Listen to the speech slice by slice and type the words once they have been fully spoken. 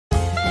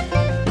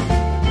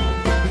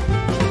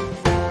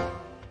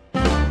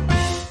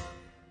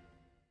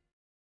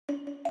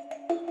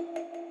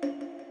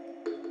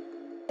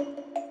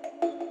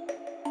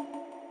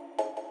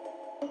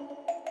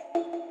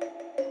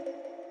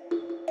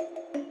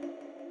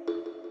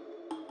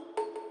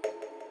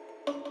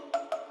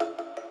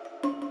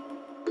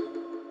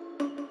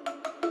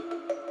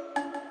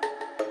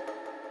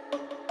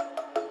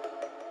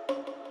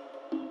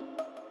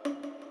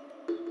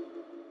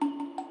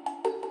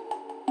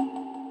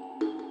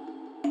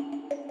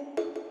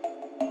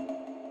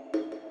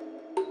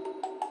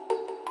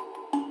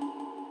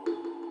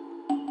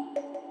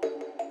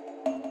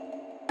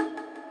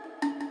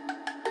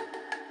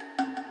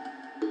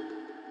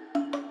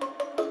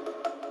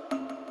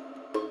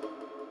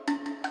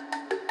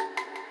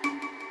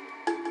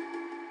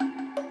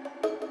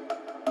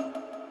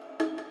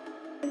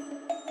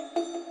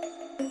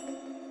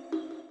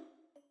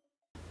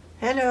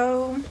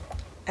Hello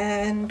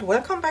and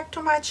welcome back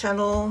to my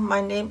channel. My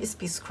name is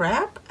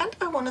BeeScrap and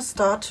I want to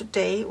start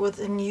today with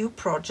a new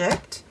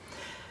project.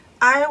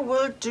 I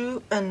will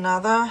do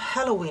another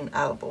Halloween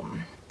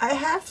album. I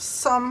have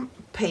some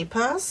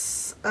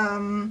papers,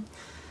 some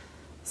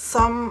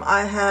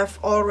I have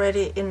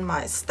already in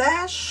my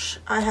stash.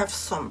 I have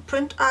some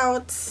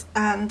printouts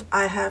and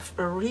I have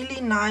a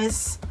really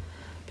nice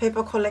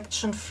paper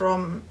collection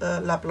from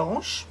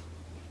Blance.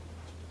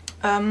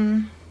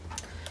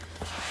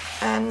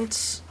 And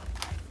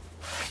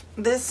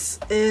this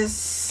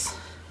is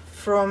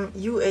from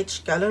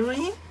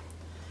Gallery,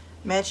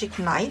 Magic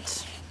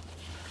Night.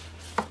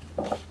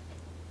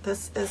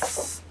 This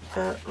is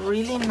a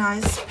really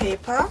nice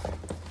paper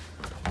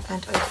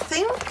and I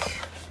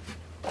think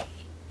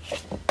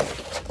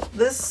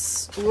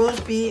this will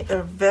be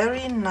a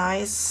very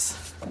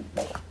nice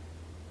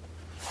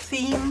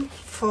theme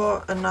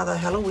for another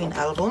Halloween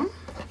album.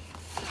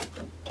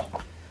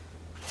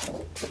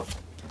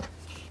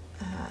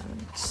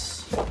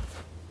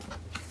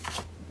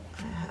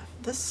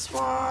 This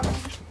one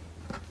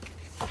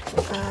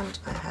and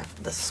I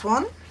have this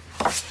one.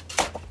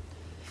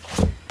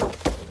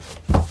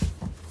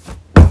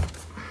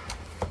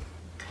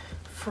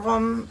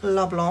 From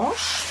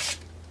Blance,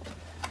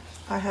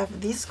 I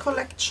have this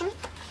collection,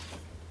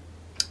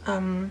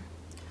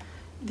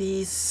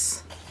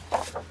 these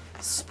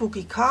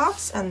spooky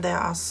cards, and there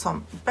are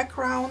some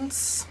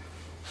backgrounds.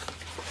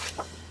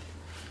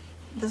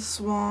 This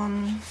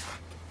one,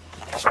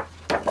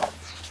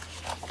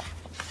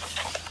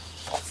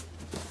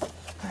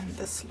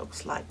 this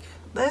looks like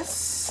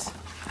this.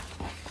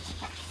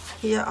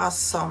 Here are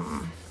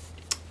some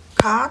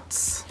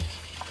cards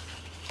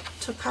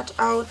to cut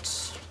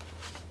out,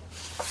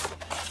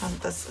 and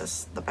this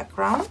is the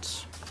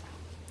background.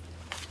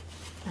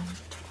 And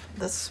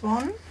this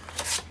one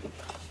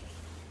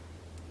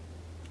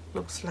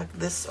looks like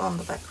this on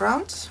the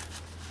background.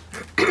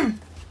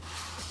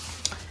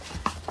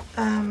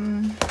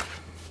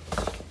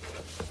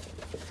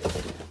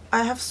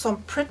 I have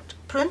some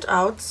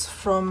printouts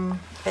from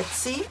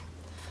Etsy.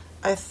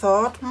 I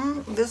thought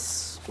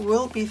this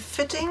will be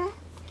fitting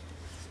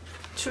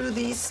to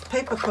this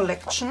paper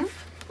collection.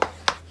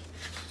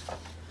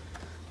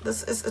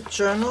 This is a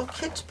journal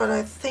kit, but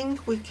I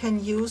think we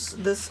can use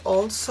this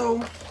also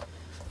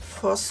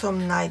for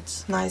some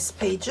nice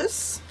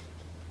pages.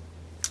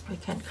 We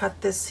can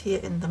cut this here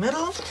in the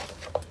middle.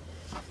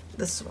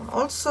 This one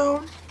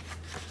also.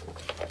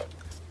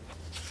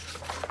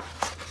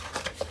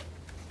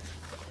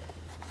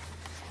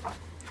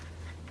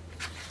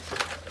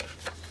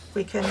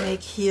 We can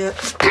make here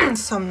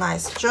some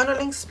nice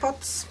journaling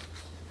spots.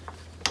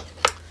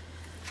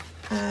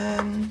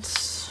 And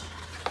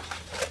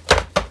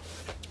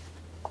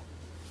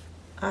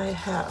I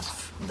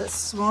have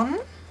this one.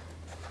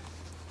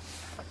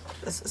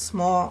 This is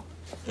more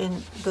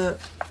in the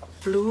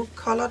blue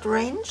colored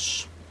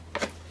range.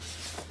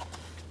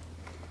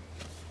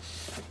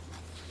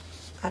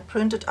 I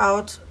printed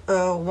out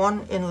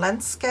one in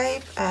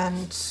landscape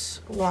and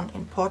one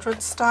in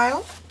portrait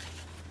style.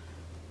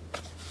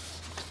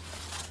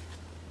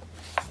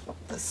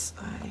 This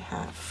I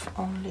have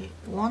only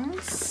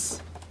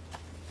once,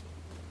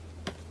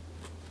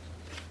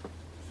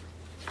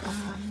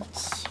 and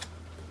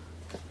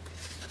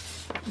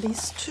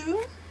these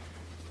two,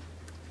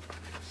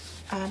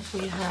 and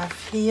we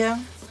have here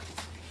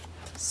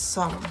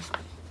some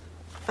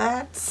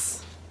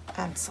bats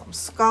and some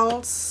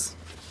skulls,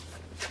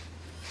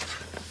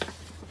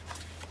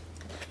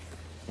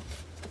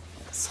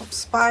 some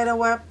spider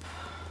web.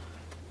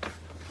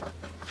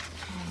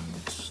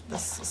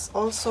 This is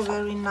also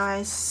very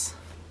nice,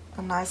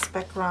 a nice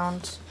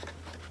background.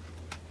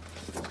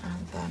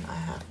 And then I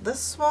have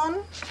this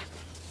one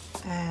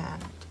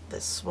and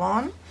this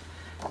one.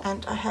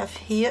 And I have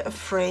here a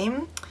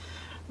frame.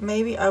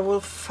 Maybe I will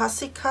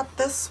fussy cut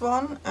this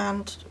one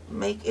and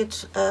make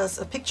it as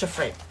a picture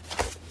frame.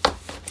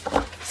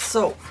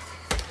 So,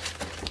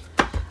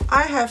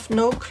 I have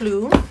no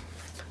clue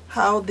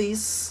how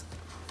these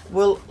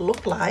will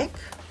look like.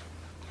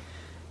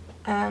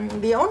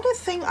 And the only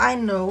thing I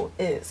know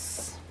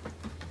is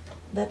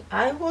that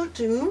I will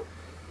do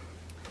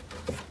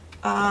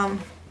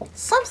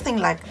something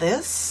like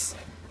this.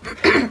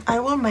 I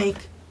will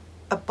make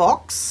a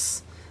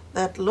box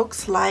that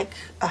looks like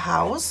a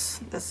house.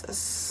 This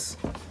is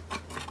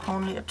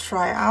only a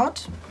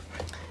tryout.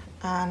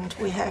 And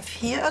we have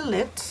here a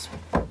lid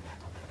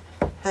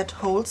that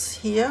holds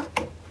here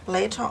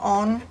later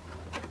on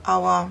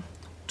our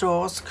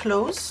doors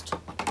closed.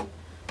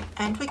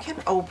 And we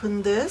can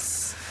open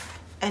this.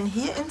 And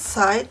here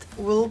inside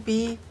will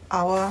be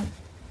our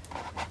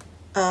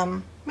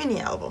mini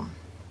album.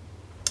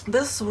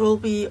 This will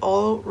be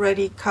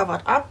already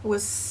covered up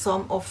with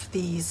some of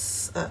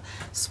these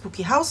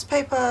spooky house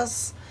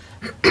papers.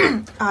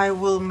 I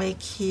will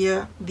make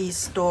here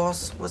these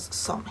doors with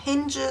some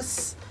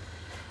hinges.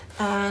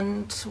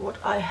 And what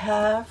I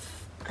have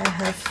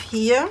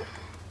here,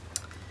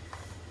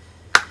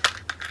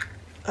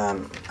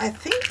 I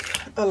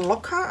think a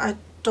locker. I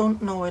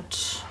don't know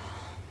it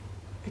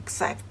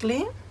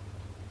exactly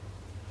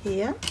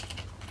here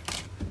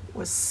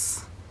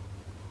with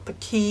the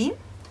key,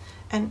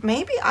 and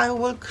maybe I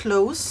will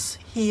close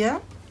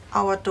here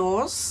our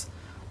doors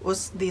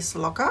with this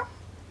locker.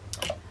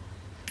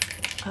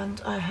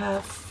 And I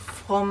have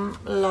from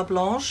La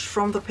Blanche,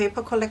 from the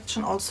paper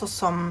collection, also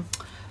some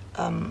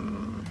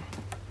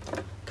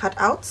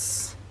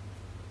cutouts.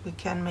 We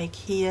can make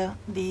here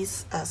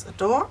these as a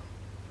door.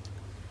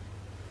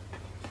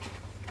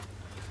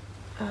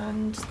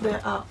 And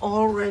there are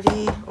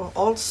already, or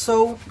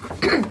also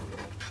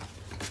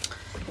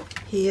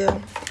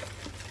here,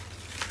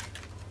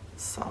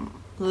 some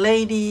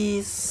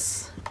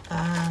ladies,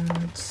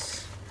 and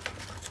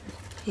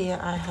here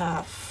I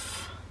have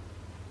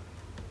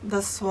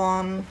this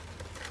one.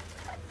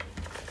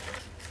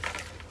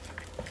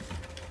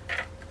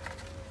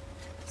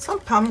 Some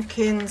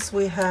pumpkins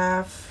we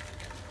have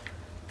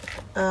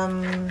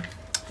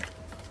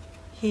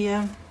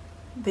here,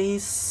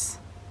 these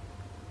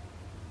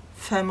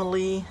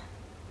family.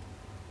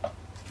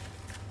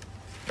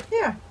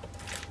 Yeah,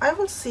 I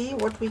will see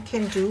what we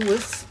can do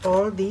with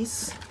all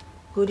these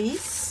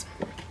goodies.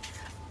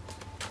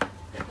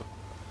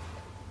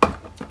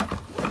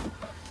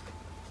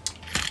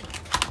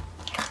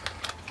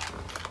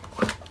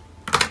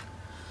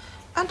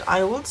 And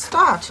I will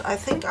start. I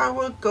think I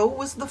will go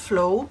with the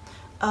flow.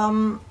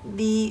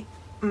 The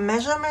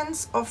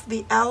measurements of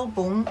the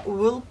album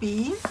will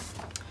be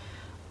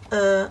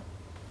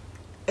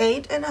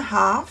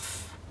 8.5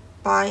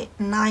 by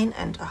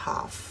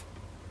 9.5.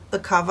 The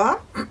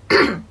cover,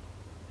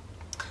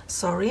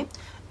 sorry,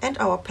 and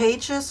our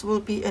pages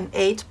will be an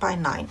 8 by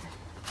 9.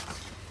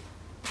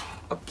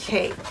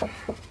 Okay,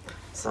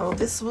 so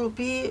this will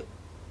be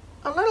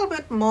a little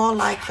bit more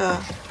like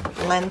a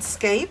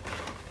landscape.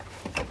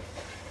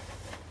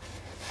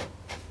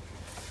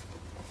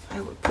 I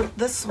will put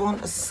this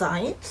one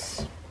aside,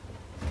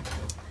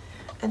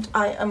 and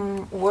I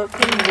am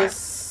working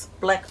with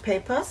black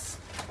papers.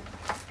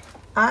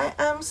 I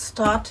am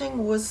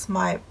starting with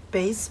my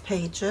base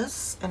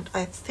pages, and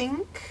I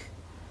think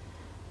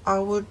I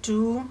will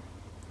do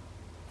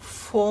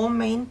 4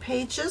 main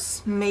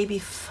pages, maybe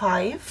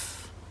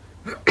 5.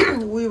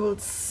 We will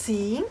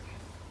see.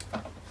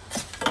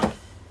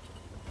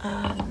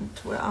 And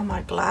where are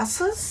my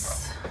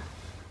glasses?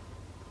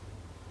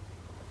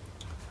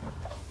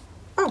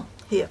 Oh,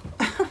 here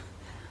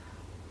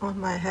on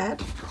my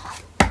head.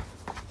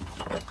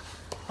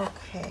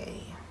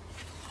 Okay.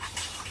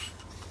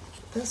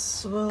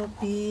 This will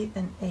be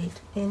an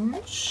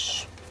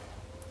 8-inch,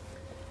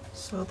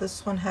 so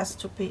this one has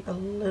to be a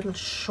little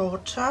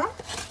shorter,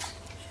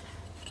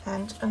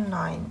 and a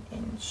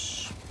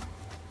 9-inch.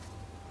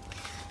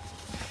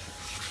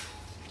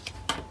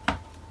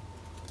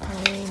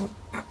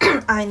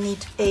 I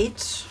need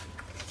 8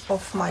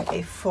 of my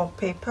A4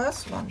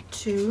 papers. 1,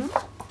 2,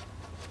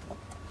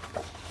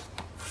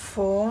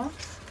 4,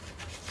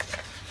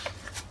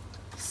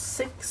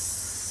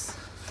 6,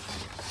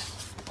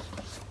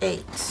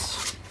 8.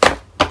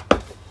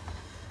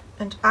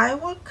 And I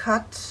will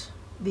cut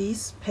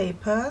these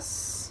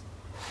papers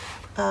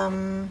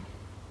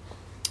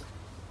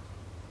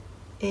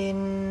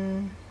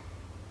in,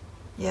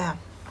 yeah,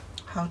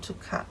 how to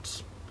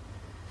cut.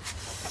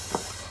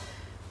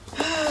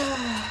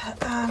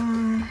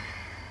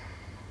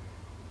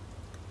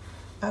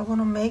 I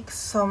want to make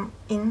some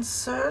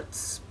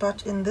inserts,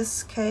 but in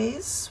this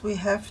case we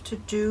have to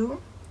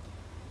do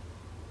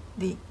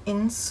the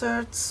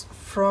inserts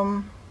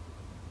from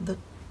the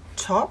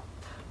top,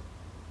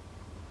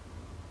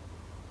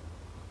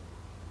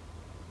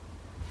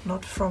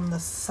 not from the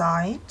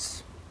side.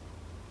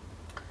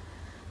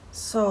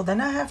 So then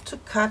I have to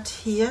cut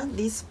here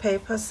these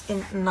papers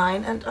in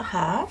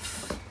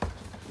 9.5.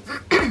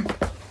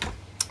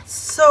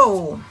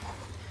 So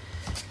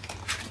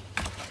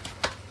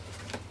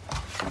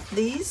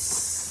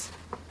these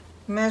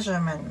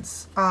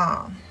measurements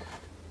are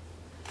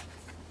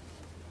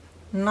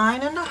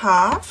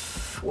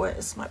 9.5. Where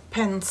is my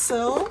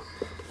pencil?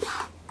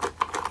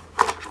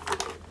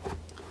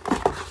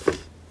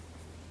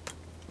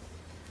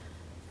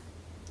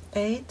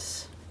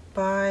 Eight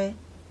by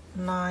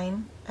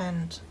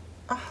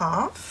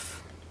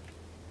 9.5,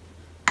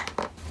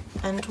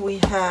 and we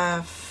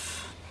have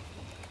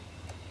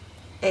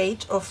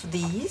 8 of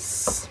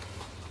these.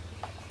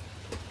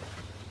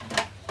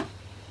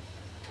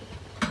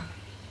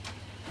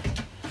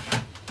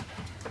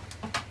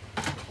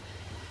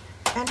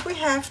 And we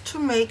have to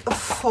make a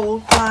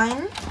fold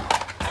line .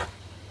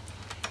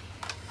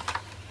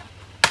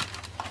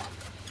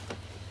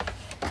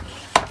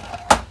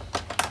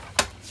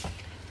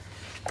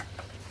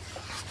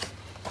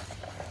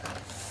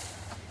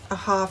 A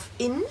 1/2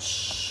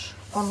 inch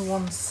on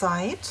one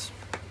side.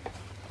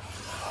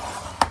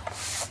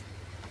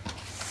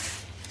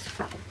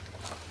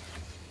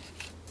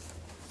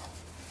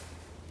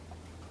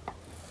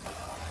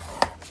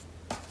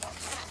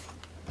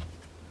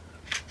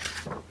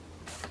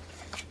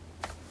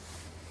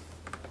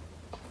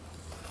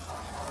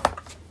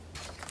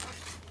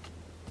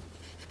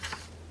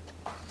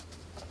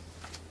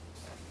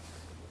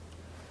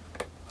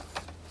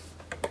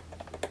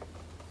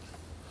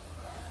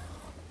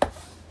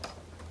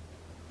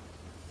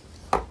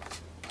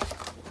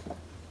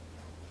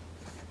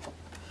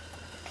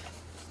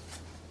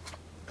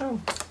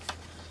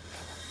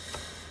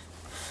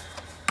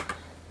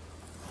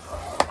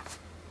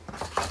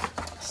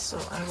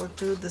 will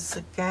do this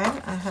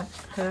again. I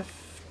have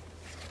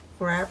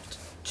grabbed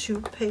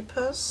 2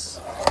 papers,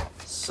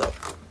 so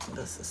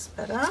this is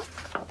better.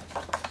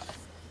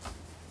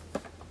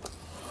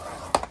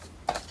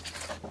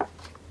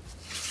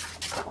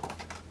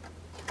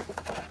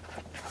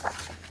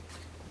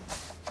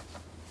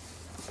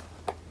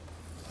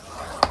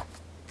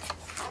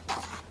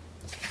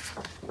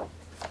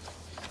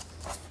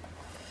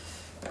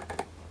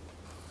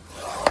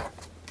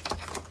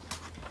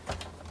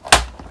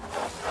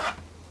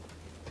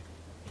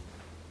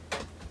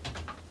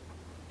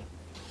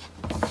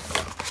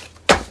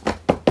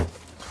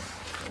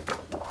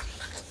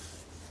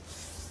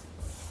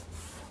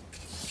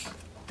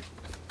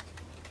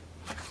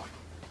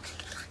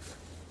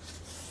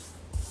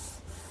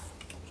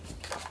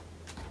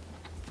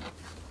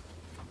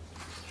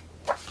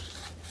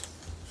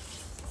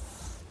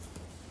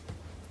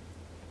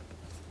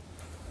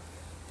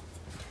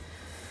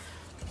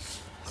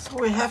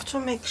 We have to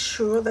make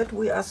sure that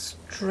we are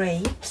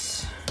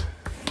straight.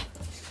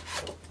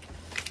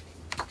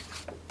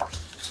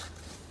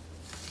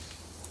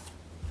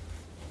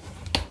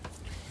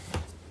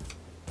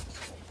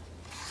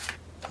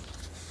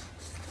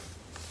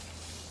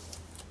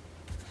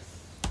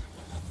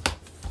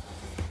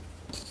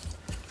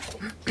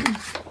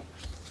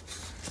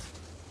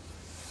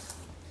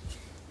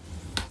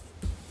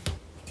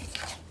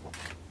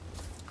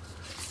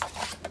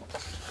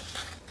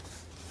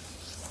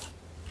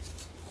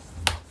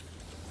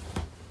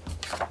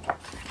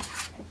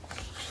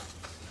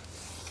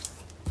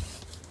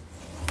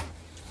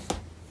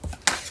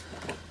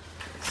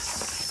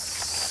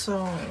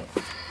 So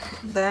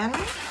then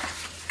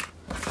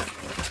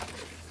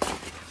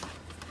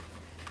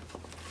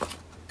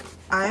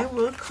I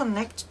will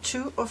connect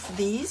 2 of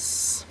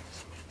these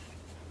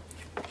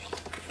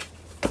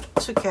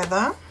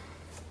together.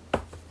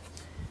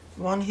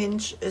 One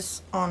hinge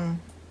is on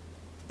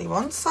the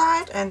one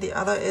side and the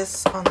other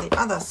is on the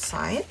other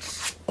side.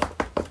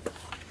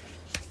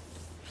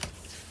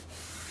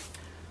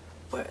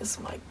 Where is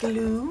my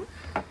glue?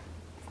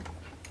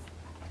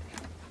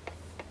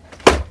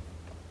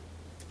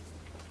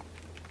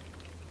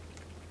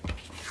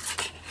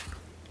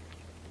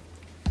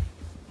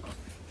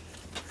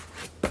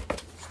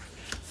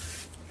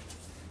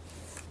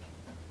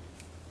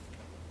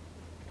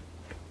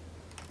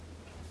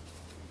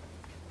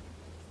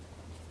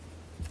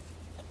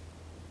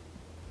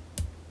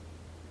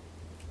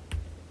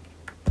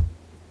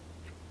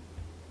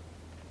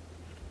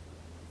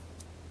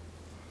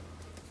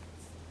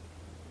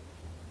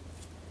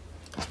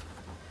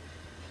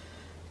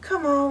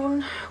 Come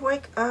on,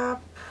 wake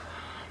up.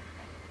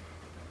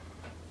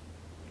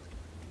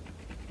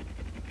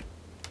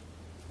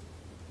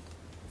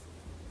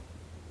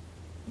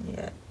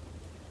 Yeah,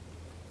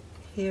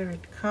 here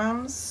it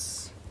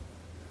comes.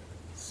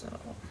 So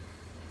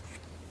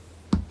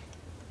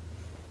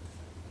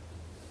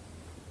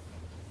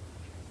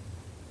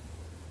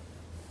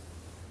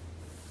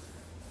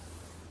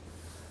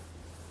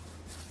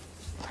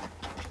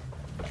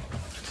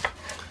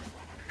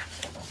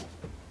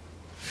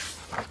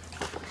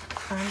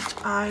and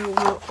I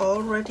will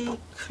already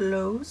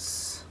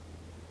close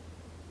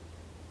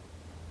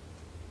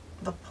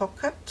the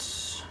pocket.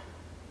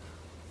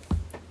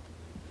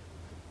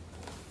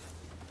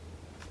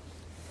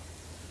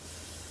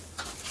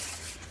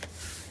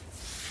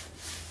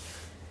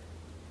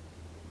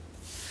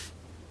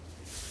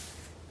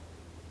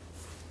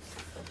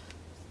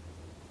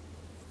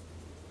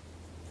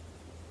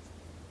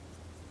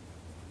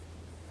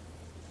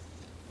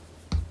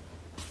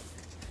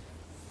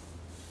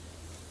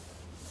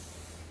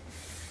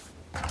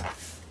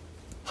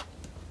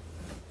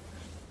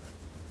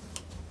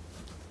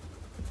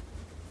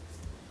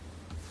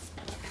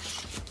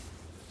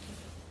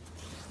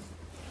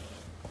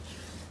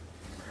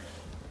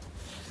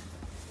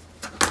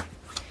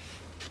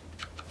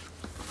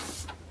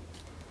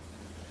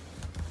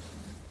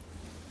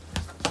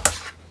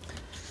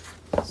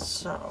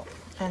 So,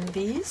 and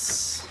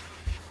these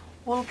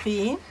will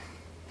be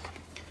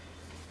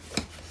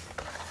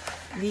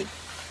the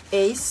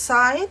A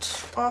side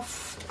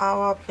of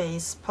our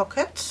base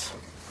pocket.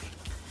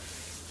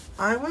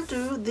 I will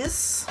do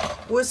this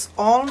with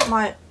all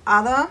my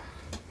other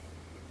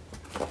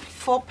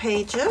 4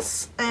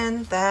 pages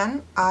and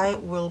then I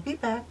will be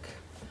back.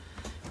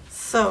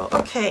 So,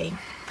 okay,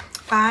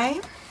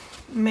 I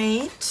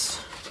made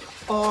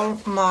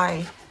all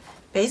my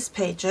base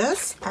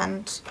pages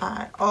and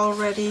I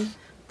already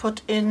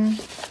put in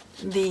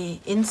the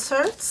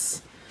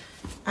inserts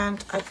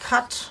and I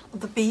cut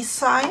the B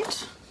side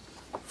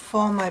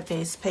for my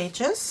base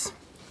pages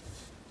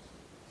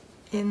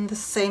in the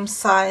same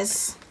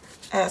size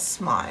as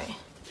my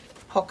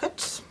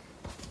pocket.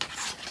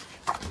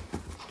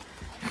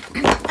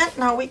 And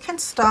now we can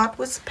start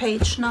with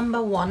page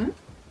number 1.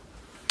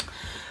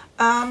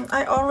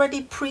 I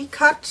already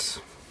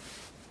pre-cut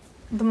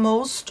the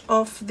most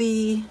of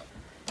the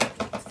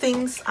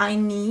things I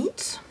need,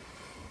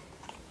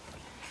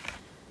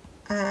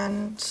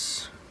 and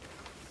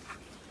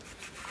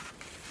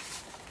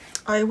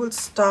I will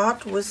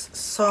start with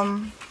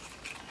some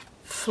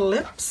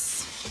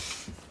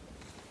flips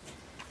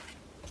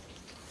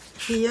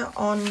here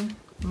on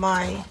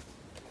my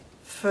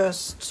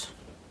first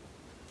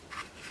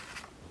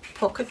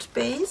pocket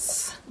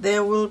base.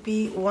 There will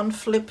be one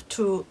flip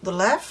to the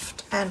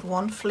left and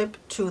one flip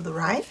to the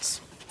right.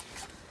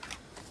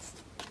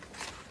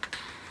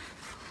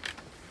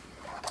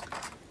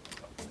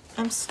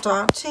 I'm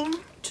starting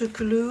to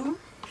glue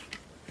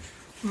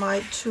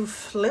my 2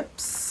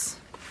 flips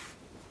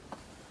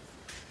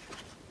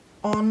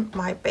on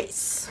my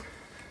base.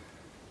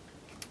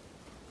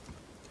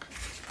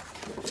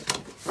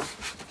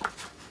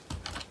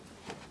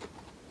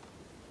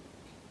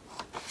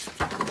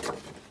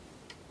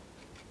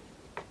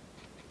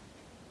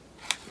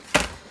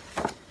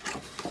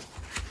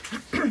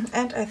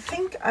 And I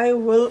think I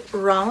will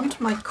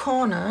round my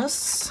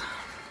corners .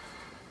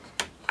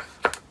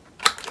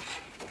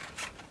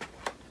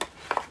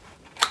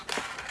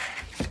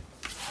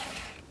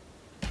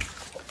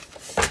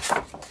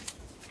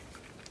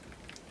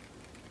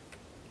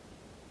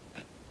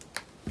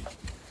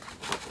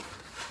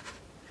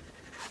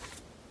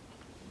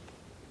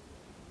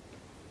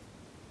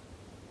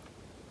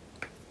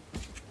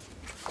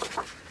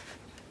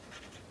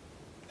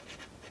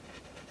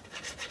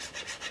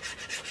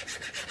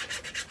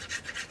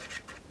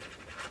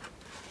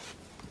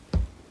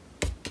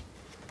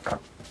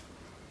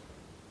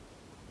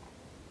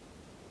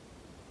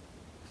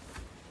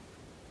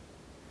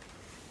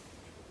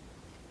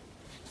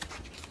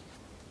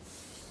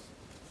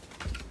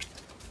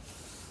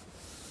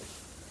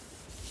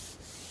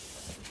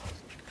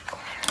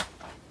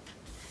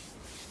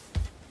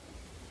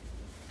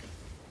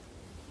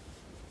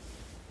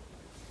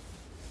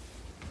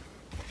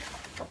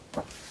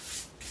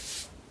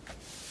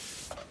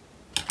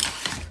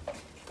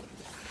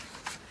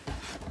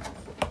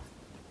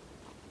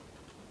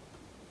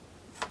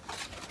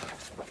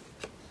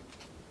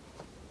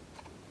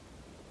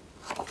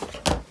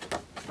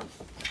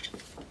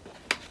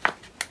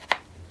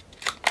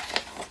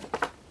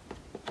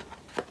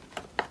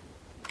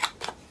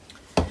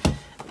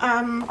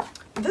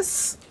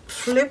 This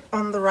flip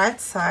on the right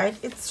side,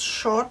 it's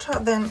shorter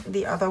than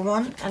the other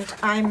one, and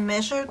I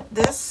measured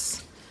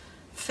this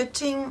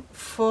fitting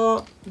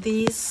for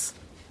these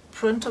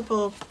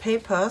printable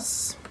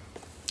papers.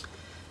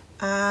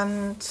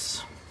 And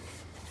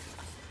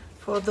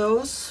for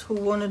those who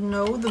want to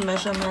know the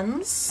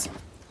measurements,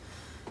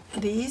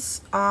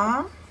 these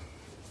are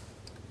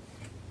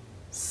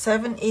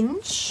 7"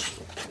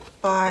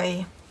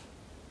 by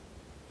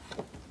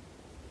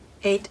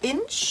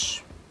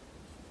 8".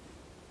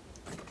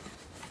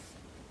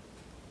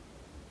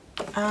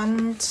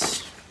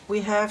 And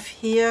we have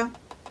here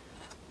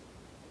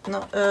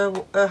a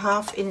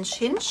 1/2"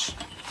 hinge,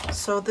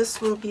 so this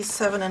will be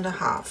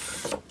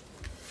 7½.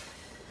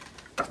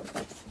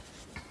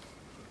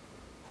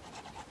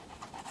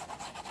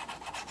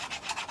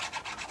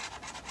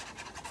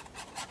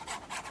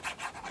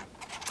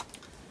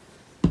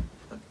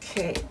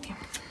 Okay.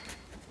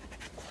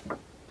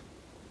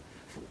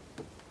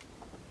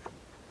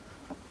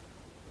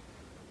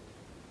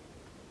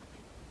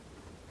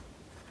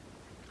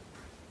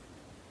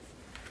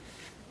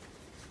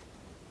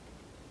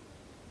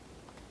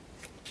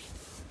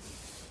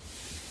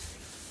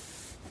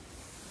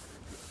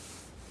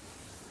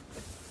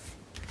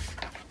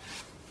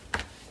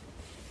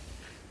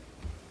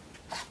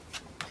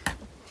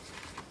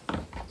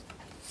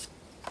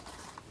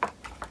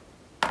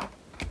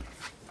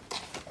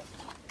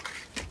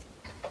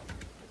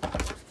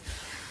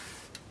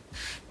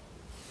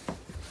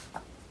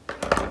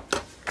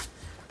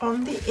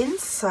 On the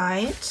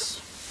inside,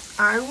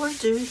 I will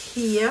do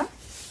here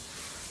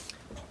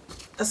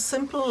a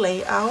simple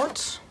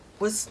layout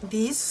with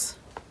these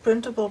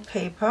printable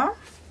paper.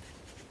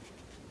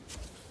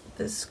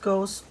 This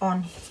goes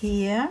on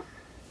here,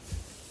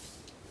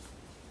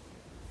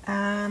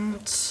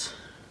 and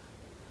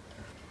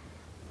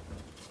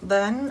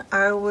then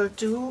I will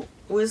do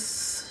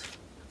with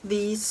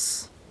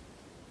these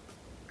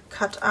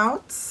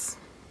cutouts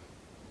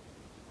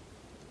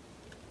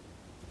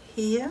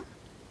here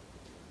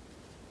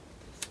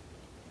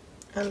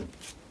a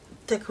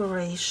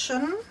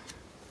decoration,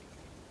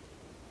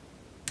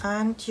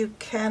 and you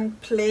can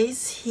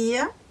place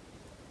here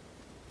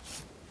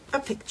a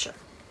picture.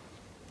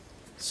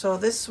 So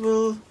this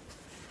will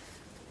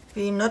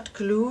be not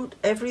glued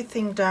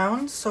everything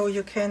down, so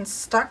you can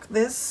stuck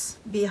this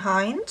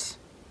behind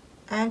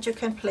and you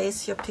can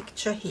place your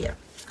picture here.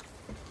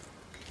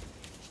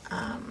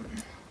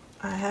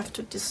 I have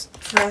to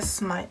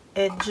distress my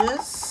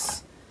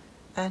edges,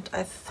 and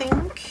I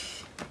think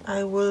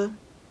I will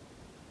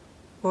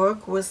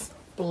work with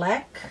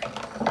black.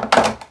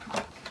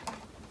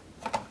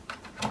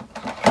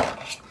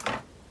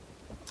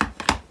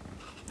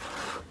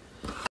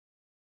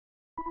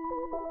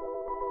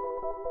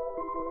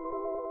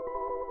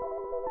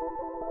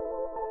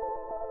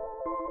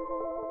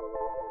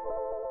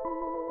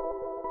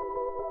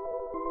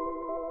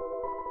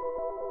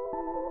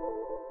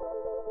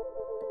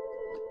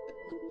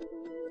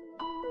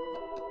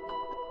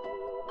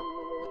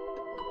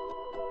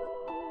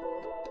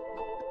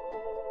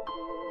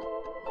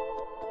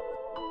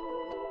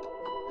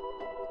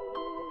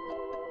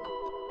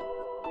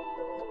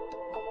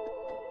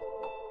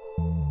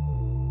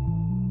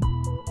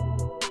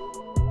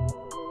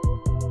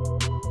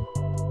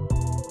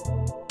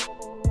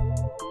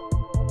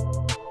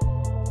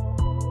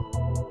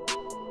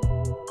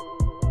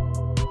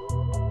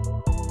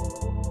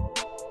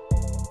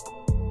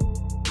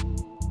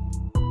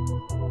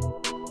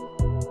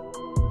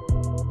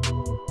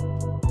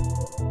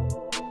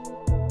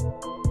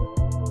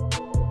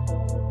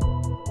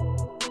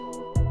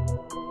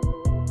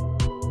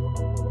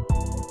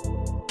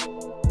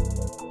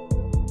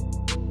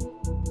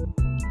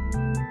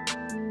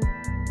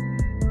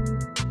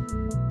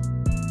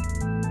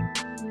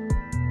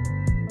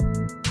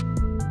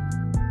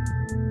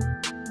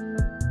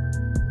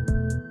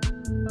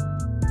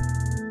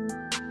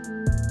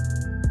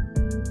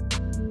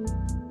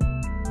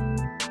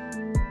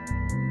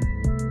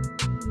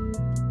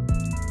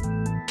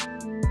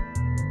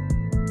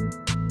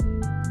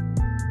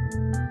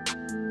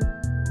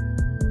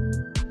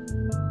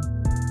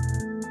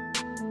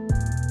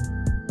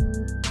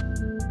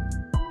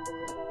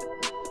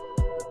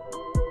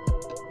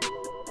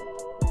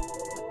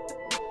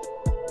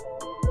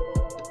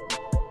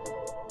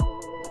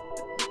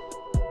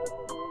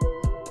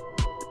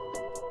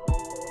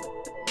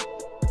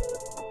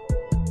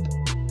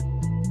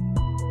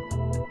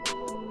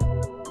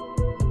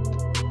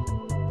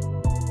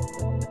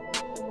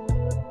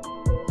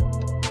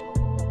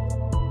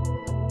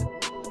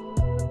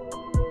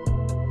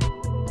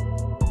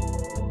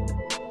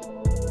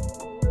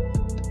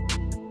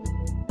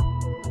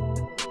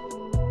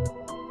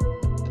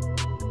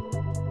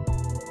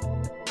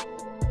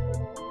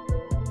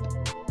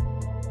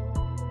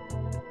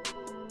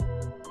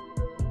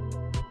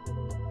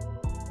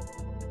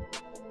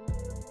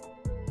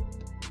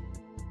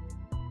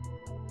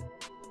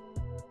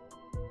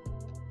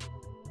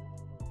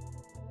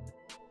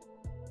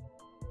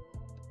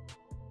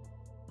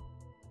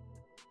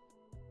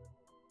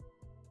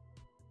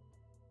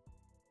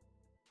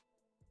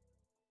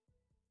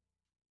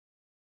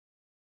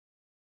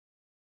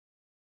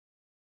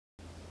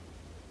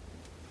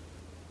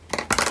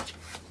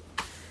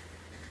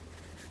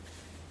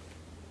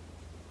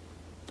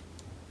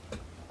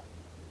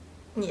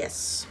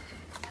 Yes.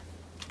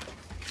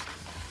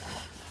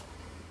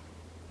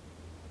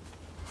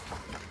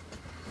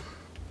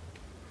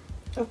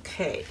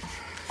 Okay.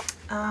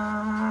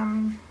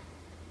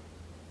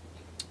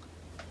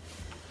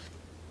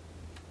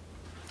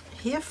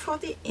 Here for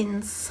the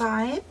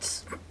inside,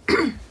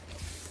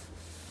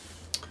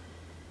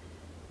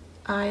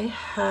 I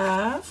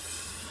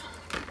have,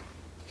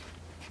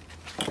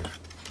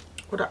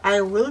 or I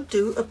will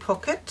do a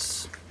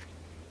pocket,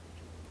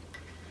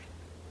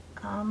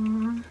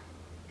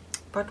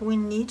 but we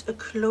need a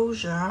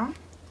closure.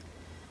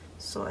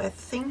 So I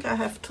think I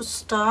have to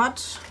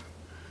start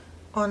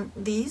on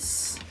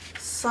this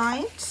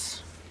side.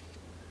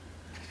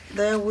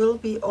 There will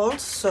be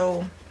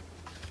also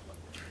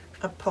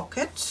a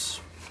pocket.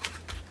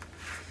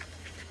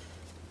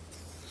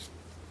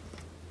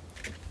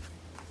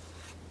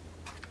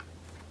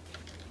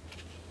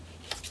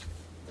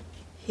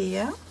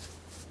 Here,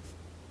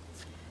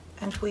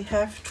 and we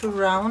have to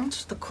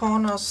round the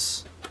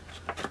corners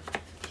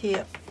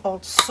here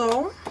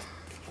also.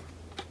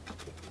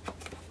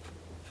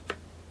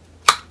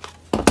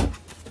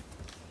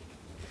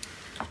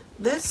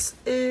 This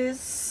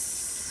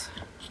is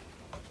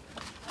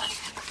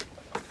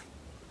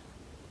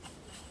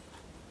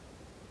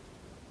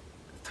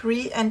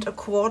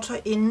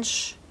 3¼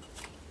 inch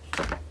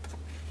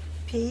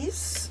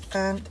piece,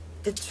 and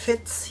it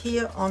fits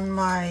here on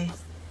my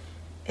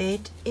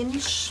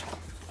 8-inch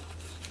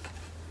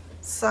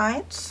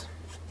side.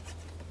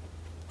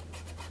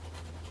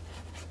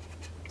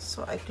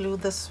 So I glue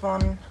this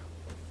one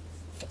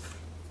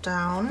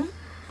down.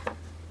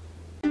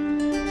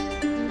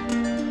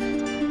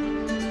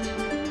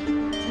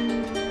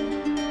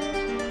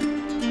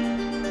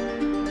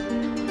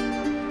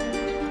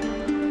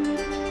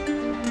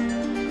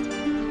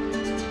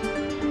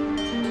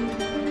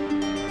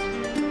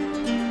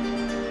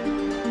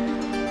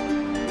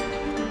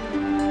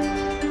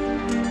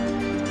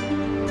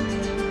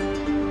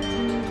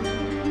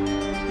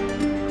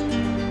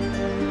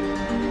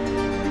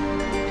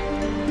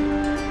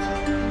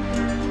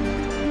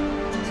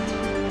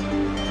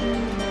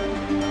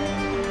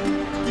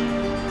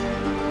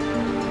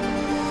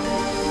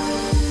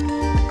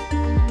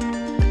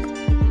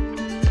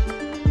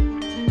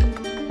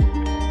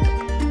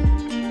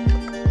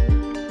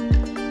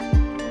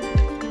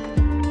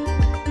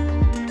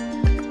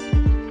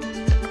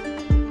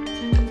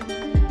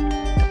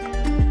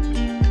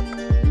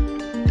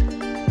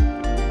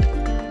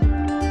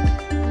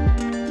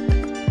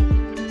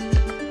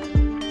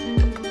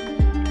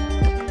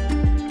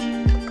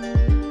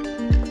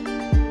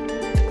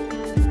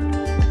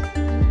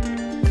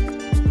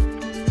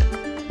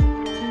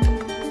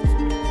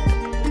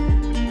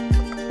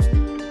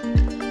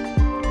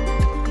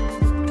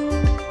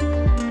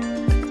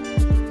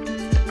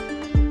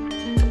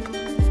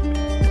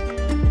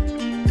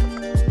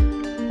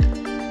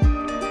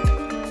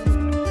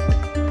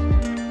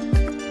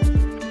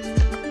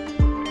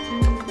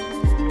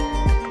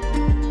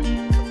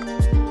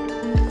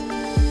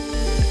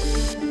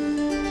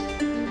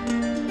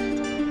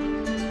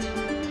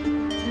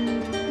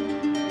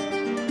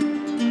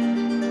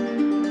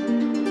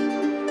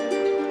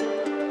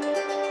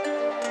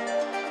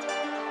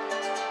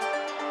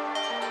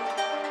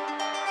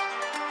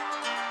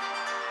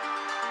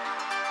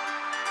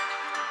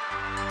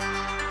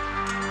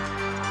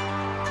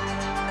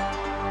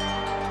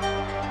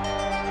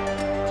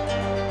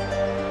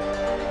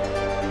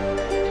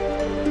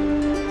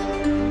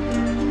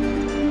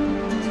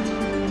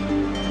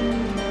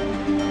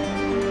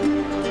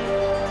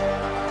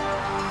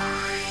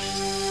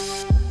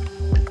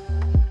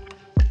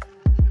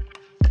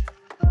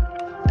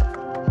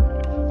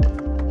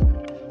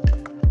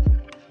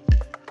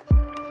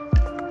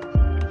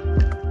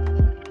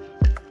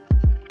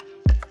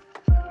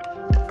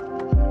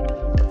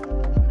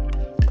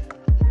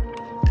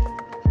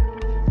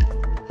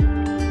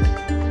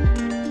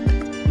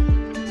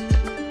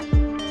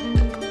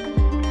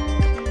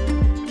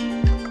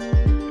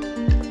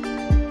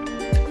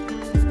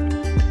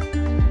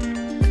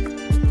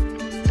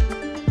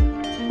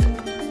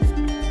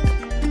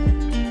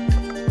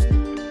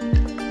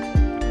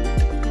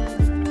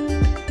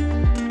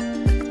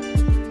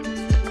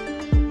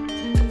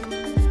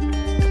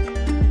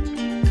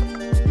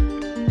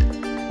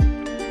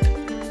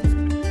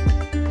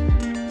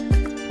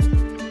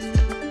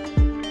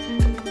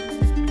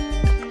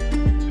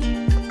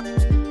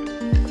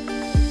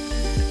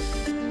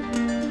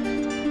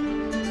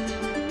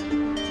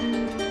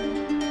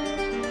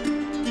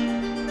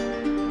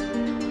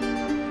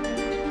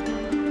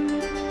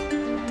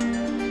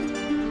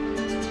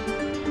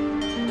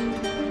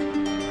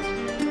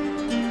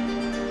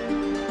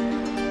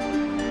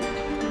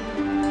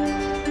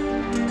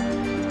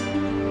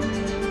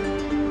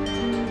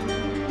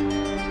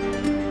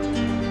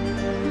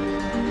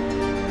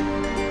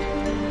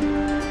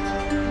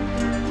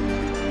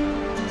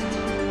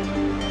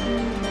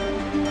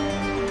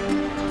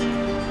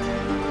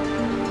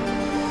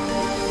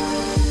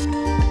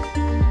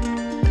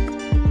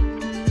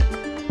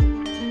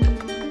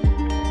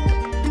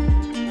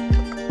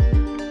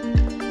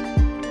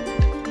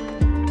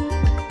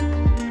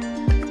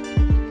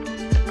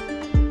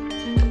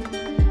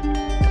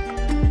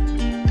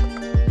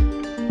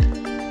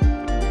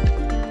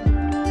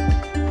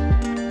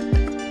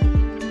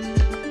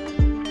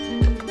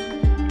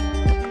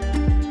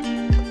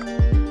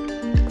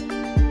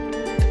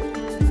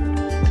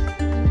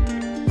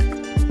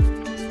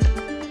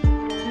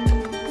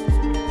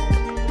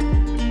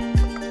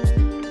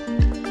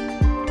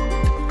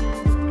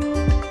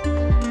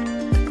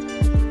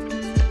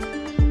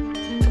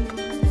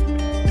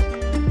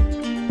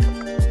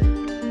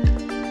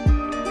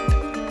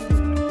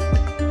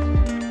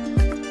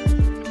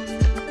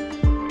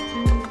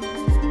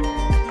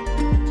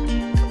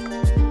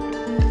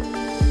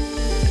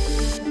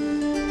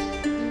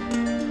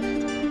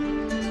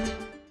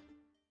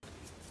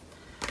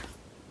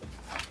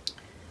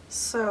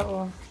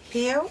 So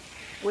here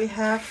we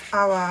have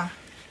our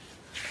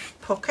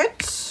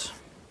pocket,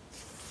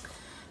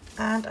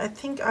 and I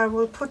think I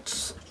will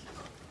put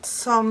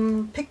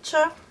some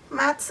picture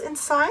mats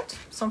inside,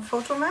 some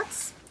photo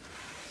mats,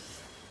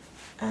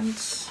 and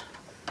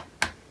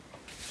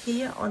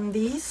here on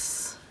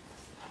these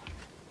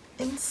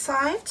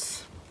inside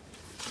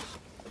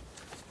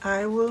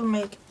I will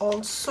make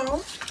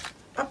also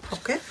a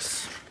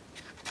pocket.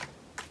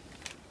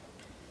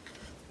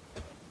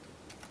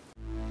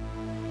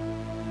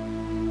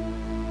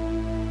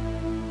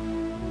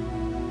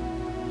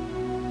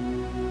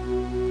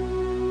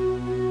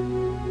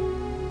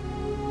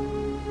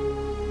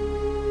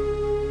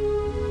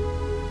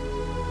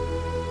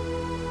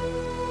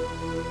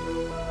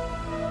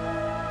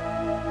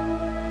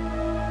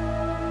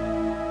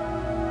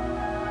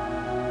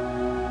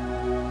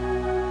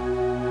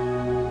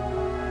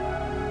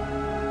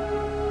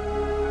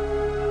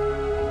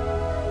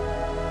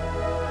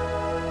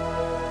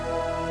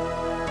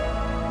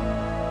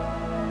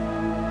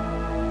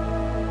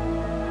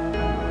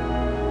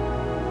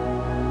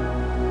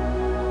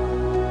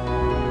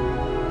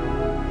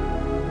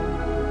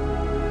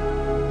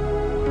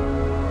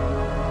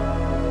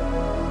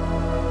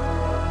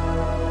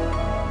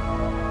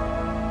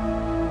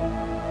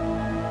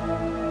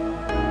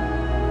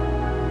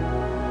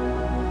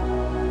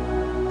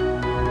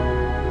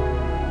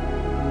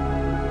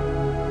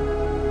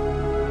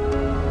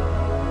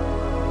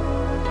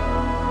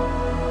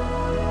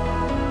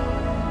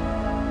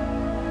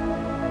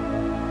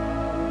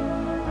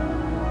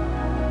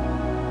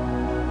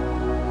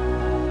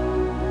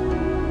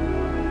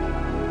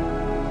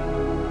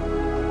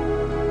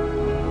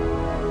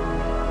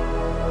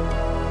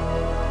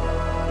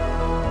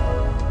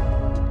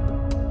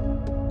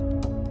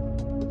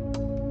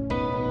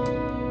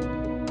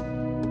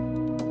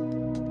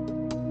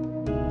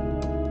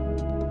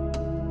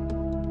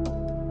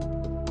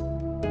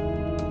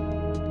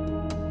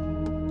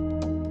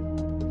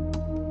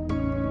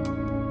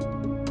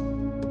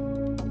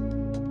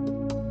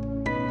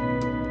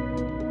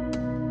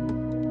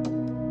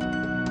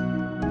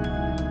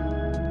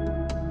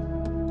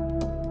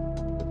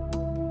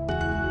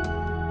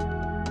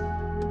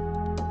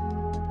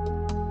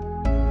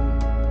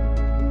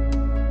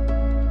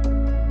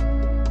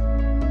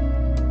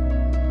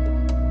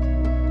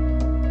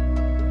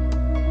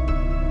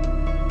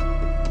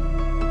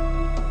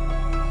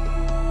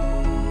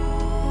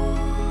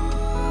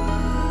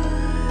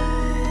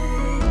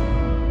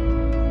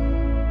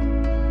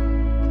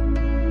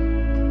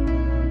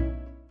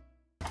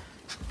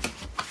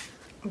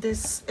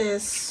 This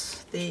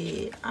is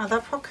the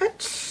other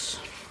pocket,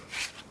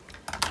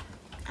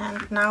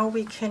 and now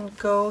we can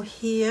go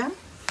here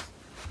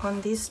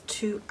on these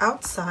two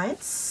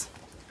outsides,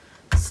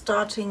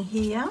 starting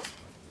here,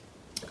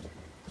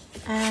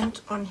 and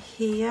on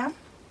here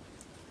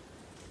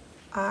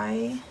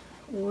I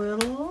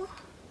will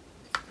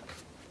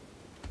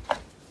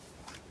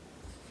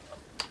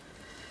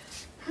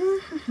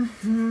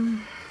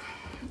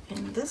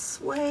in this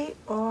way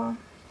or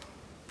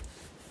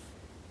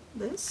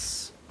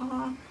this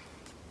or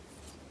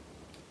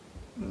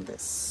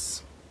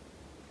this.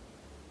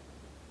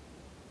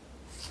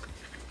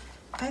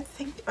 I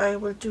think I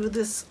will do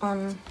this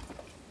on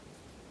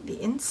the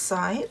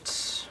inside.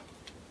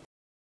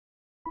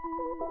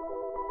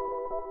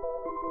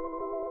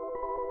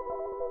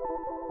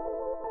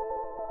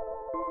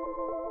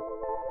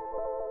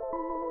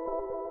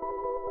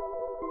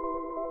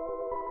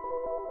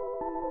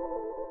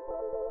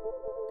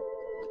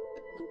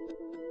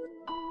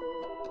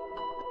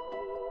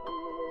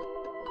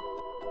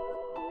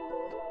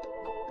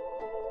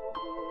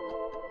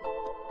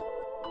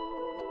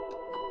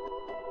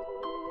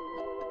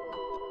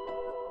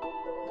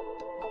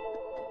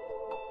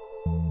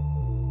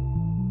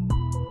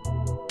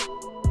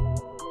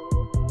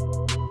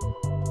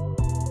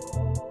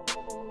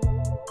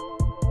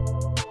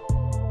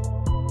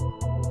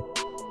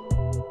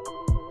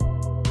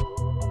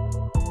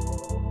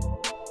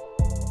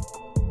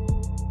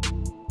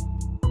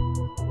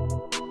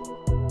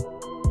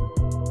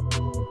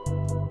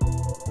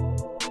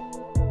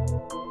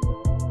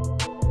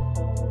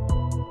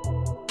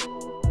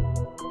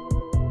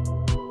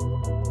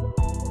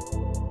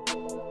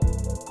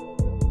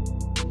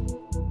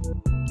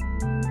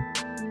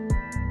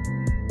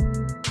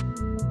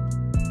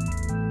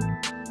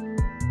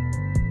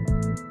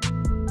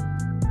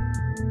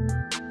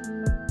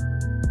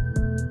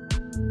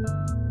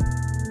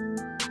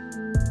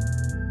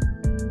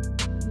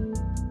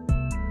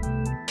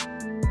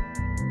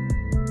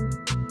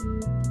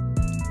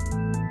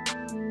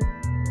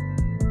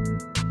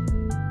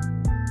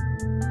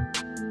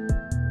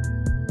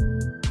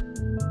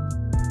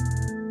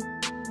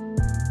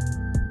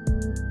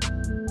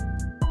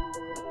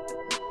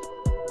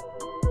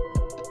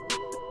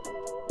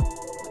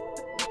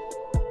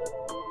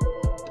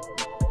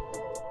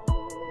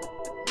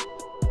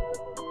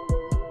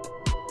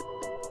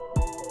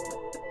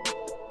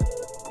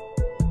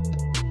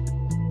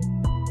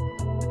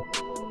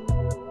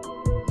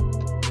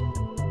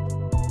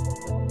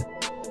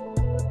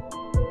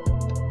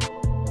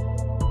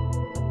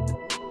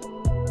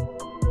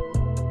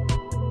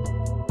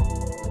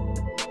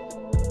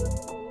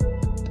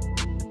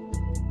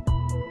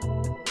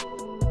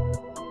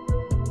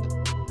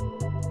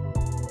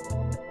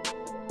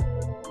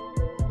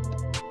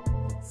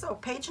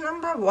 page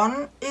number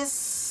 1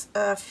 is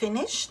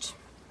finished.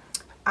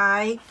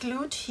 I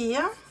glued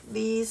here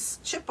these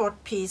chipboard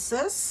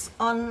pieces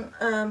on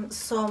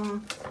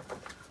some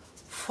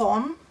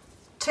foam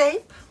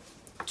tape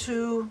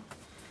to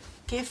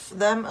give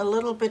them a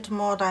little bit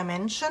more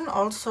dimension.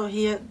 Also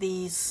here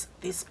these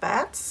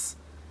bats,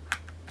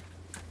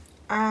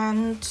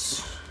 and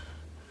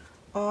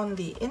on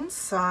the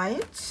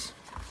inside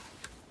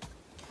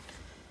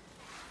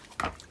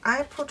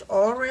I put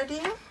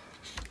already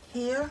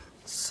here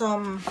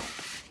some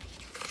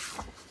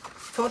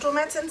photo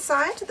mats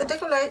inside. The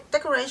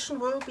decoration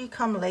will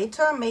become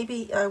later.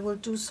 Maybe I will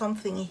do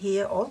something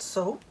here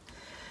also.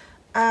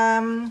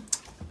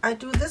 I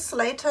do this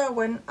later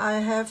when I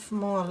have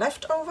more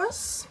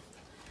leftovers.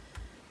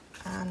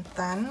 And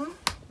then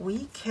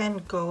we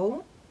can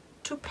go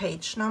to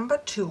page number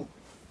 2.